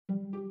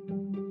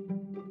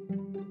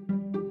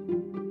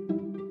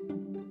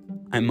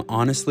I'm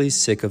honestly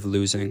sick of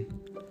losing.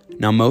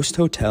 Now, most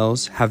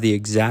hotels have the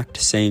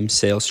exact same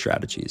sales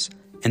strategies,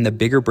 and the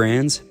bigger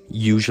brands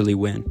usually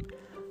win.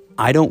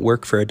 I don't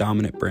work for a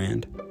dominant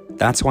brand.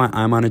 That's why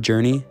I'm on a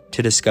journey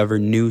to discover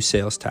new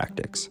sales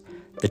tactics.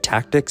 The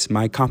tactics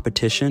my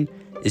competition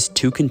is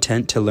too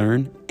content to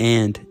learn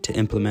and to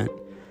implement,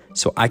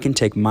 so I can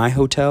take my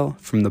hotel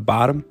from the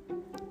bottom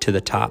to the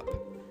top.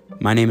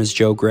 My name is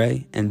Joe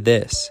Gray, and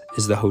this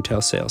is the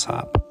Hotel Sales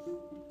Hop.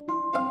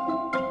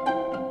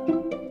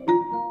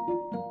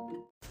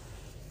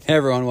 Hey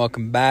everyone,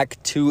 welcome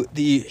back to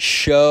the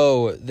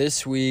show.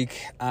 This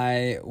week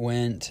I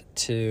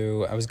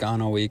was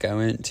gone all week. I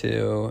went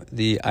to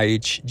the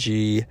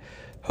IHG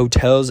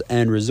Hotels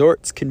and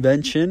Resorts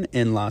Convention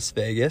in Las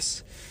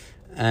Vegas.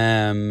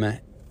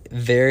 Very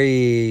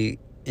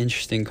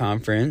interesting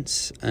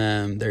conference.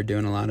 They're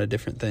doing a lot of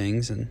different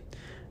things and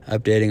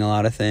updating a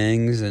lot of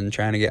things and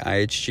trying to get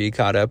IHG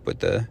caught up with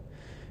the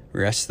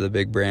rest of the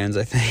big brands,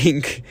 I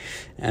think.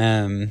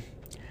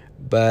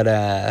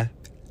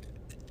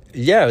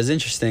 Yeah, it was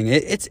interesting.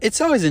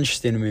 It's always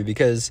interesting to me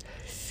because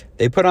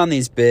they put on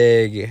these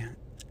big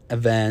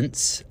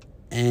events,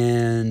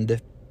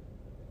 and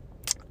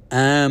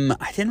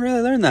I didn't really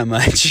learn that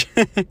much.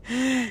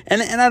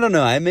 and I don't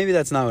know. Maybe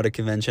that's not what a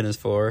convention is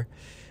for.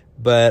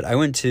 But I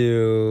went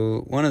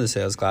to one of the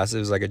sales classes. It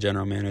was like a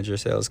general manager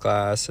sales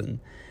class,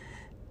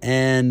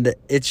 and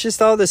it's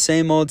just all the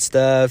same old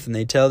stuff. And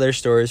they tell their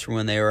stories from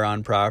when they were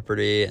on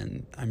property,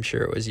 and I'm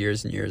sure it was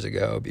years and years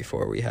ago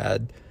before we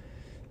had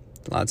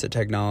lots of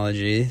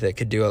technology that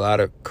could do a lot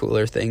of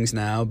cooler things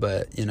now.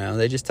 But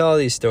they just tell all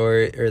these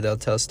stories, or they'll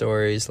tell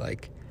stories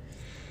like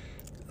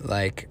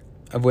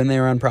of when they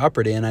were on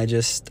property, and I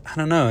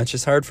don't know, it's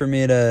just hard for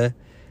me to,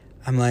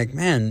 I'm like,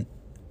 man,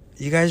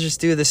 you guys just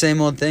do the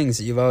same old things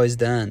that you've always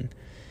done,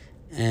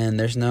 and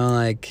there's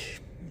no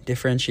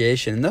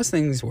differentiation. And those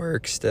things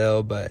work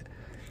still, but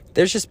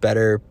there's just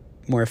better,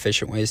 more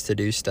efficient ways to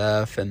do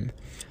stuff. And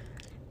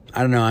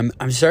I don't know,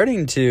 I'm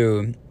starting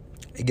to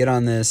get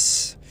on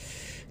this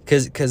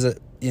because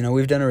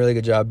we've done a really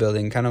good job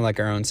building kind of like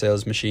our own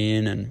sales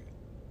machine,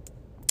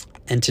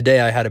 and today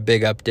I had a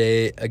big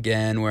update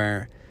again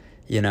where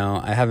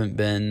I haven't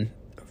been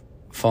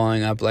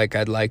following up like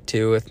I'd like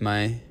to with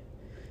my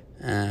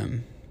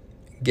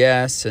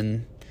guests,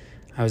 and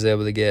I was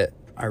able to get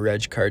our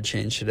reg card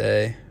changed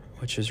today,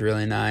 which was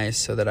really nice,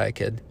 so that I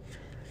could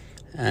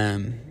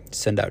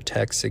send out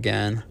texts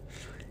again,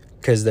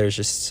 because there's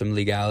just some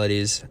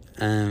legalities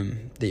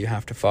that you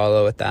have to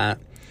follow with that.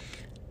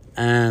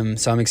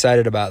 So I'm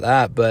excited about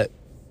that, but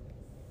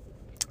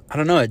I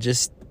don't know,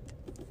 it's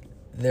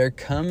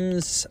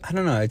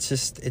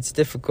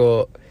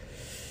difficult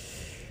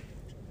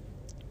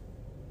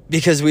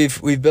because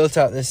we've built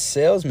out this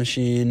sales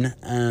machine,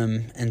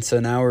 and so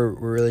now we're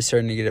really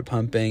starting to get it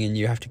pumping, and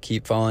you have to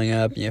keep following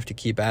up, and you have to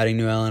keep adding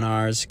new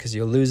LNRs because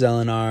you'll lose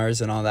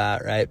LNRs and all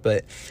that, right?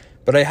 But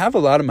I have a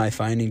lot of my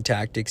finding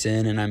tactics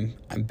in, and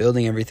I'm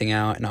building everything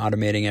out and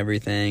automating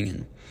everything,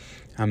 and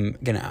I'm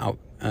gonna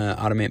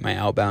automate my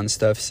outbound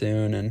stuff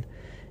soon, and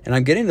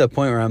I'm getting to the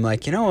point where I'm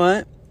like, you know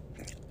what?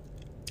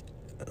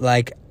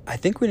 I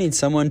think we need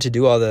someone to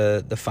do all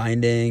the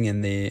finding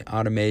and the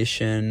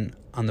automation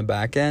on the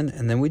back end,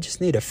 and then we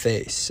just need a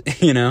face.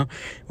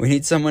 We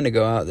need someone to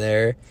go out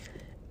there,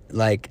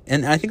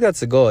 and I think that's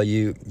the goal.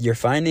 You're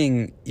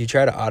finding, you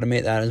try to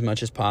automate that as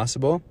much as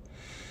possible,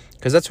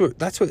 because that's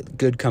what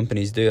good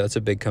companies do. That's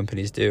what big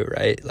companies do,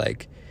 right?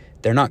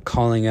 They're not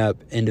calling up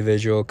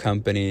individual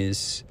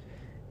companies.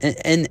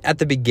 And at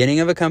the beginning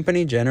of a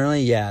company,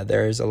 generally, yeah,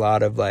 there's a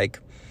lot of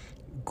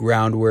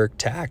groundwork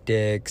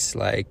tactics,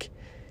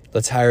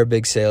 let's hire a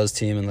big sales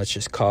team and let's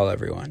just call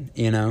everyone,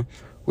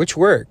 which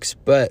works.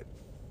 But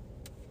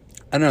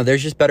I don't know,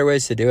 there's just better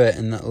ways to do it.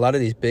 And a lot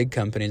of these big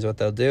companies, what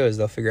they'll do is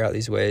they'll figure out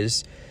these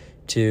ways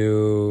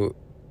to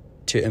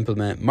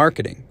implement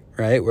marketing,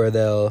 right? Where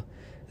they'll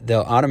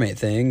automate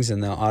things,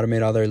 and they'll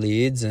automate all their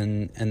leads,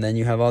 and then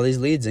you have all these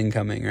leads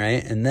incoming,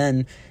 right? And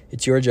then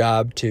it's your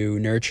job to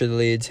nurture the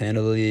leads,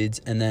 handle the leads,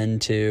 and then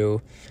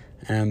to,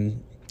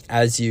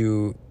 as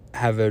you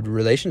have a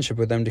relationship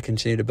with them, to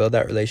continue to build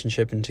that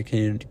relationship and to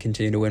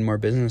continue to win more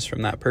business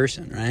from that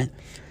person, right?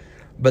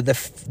 But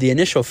the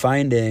initial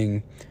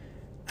finding,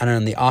 I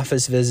don't know, the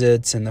office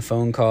visits and the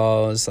phone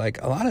calls, a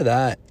lot of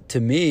that, to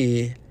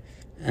me,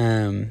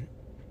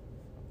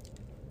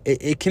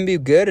 it can be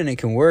good and it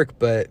can work,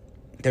 but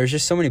there's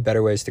just so many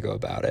better ways to go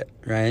about it,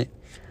 right?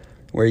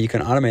 Where you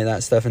can automate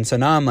that stuff. And so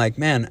now I'm like,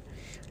 man,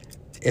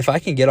 if I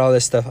can get all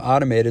this stuff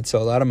automated, so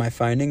a lot of my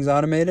findings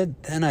automated,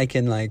 then I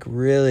can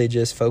really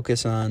just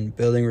focus on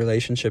building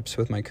relationships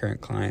with my current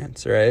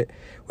clients, right?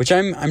 Which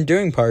I'm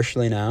doing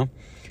partially now,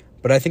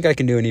 but I think I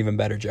can do an even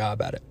better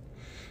job at it.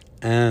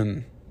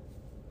 And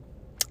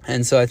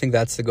so I think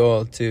that's the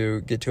goal,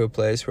 to get to a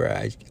place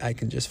where I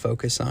can just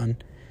focus on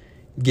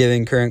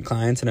giving current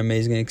clients an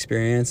amazing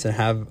experience and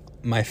have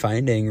my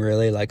finding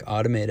really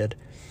automated,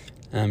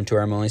 to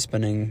where I'm only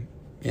spending,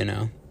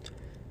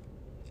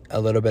 a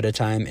little bit of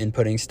time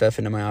inputting stuff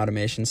into my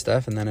automation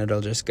stuff, and then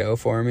it'll just go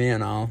for me,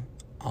 and I'll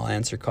I'll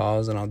answer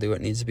calls and I'll do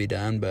what needs to be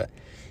done, but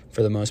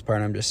for the most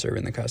part, I'm just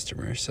serving the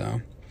customer.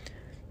 So,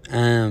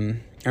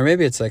 or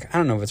maybe it's like, I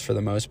don't know if it's for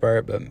the most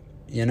part, but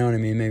you know what I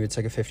mean? Maybe it's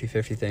like a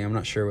 50-50 thing. I'm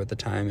not sure what the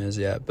time is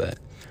yet, but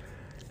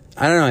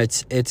I don't know.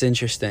 It's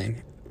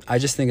interesting. I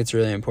just think it's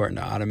really important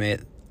to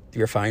automate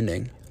your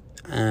finding.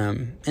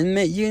 And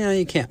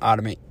you can't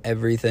automate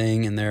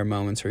everything, and there are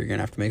moments where you're going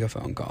to have to make a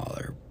phone call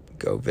or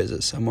go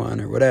visit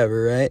someone or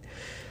whatever, right?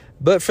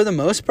 But for the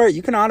most part,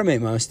 you can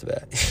automate most of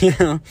it,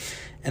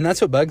 And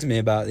that's what bugs me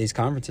about these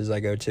conferences I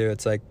go to.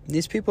 It's like,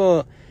 these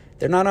people,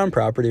 they're not on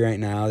property right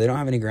now. They don't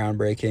have any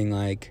groundbreaking,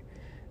 like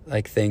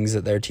things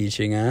that they're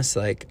teaching us.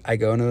 Like, I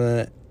go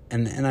into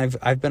and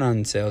I've been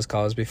on sales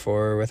calls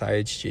before with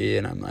IHG,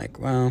 and I'm like,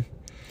 well,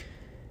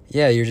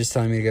 yeah, you're just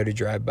telling me to go do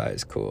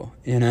drive-bys, cool,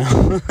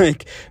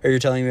 like, or you're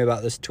telling me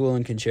about this tool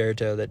in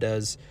Concerto that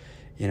does,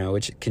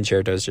 which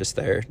Concerto is just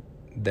their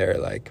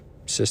like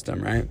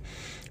system, right?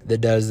 That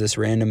does this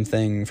random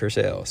thing for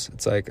sales.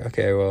 It's like,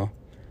 okay, well,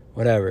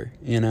 whatever,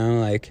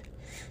 like,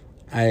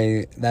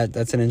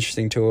 that's an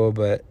interesting tool,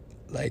 but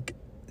like,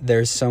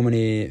 there's so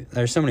many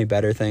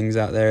better things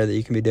out there that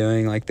you can be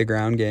doing, like the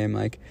ground game,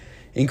 like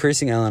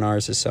increasing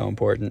LNRs is so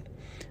important.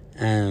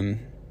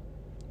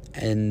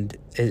 And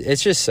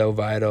it's just so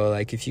vital.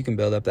 Like, if you can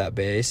build up that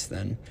base,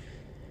 then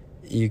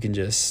you can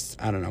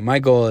just, I don't know. My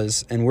goal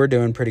is, and we're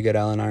doing pretty good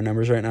LNR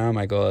numbers right now.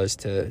 My goal is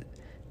to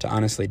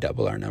honestly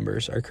double our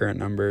current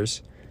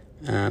numbers,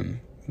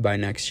 by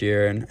next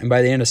year. And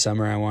by the end of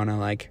summer, I want to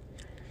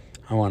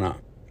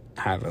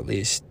have at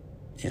least,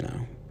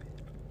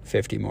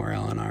 50 more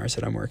LNRs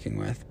that I'm working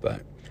with.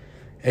 But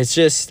it's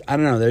just, I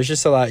don't know. There's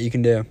just a lot you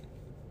can do.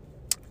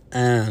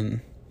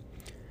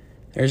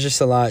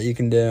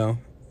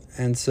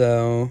 And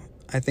so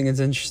I think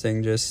it's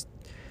interesting. Just,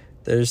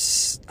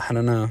 I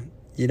don't know.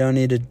 You don't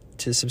need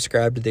to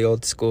subscribe to the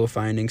old school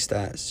finding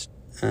styles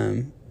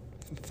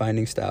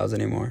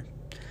anymore.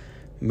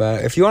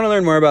 But if you want to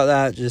learn more about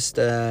that, just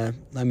let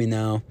me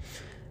know.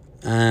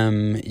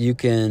 You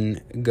can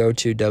go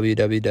to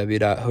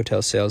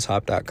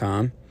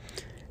www.hotelsaleshop.com,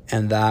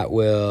 and that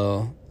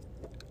will,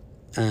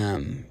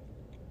 on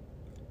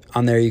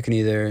there you can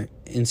either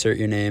insert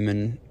your name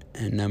and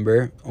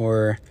number,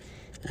 or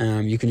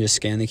you can just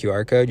scan the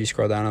QR code. You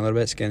scroll down a little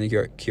bit, scan the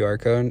QR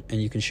code,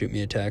 and you can shoot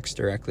me a text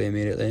directly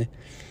immediately.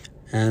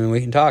 And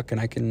we can talk,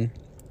 and I can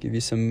give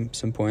you some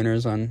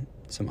pointers on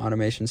some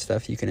automation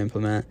stuff you can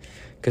implement,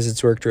 because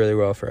it's worked really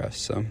well for us.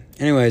 So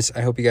anyways,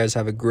 I hope you guys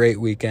have a great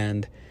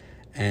weekend,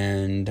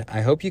 and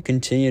I hope you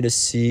continue to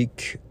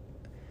seek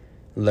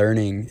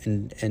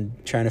learning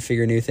and trying to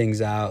figure new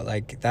things out.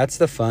 Like, that's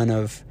the fun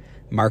of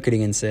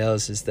marketing and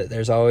sales, is that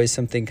there's always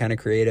something kind of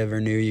creative or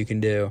new you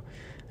can do.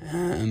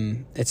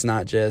 It's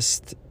not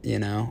just,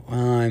 well,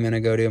 I'm going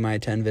to go do my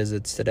 10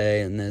 visits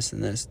today and this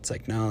and this. It's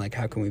like, no, like,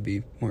 how can we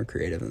be more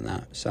creative than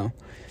that? So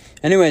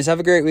anyways,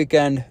 have a great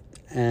weekend,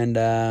 and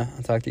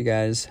I'll talk to you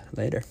guys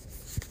later.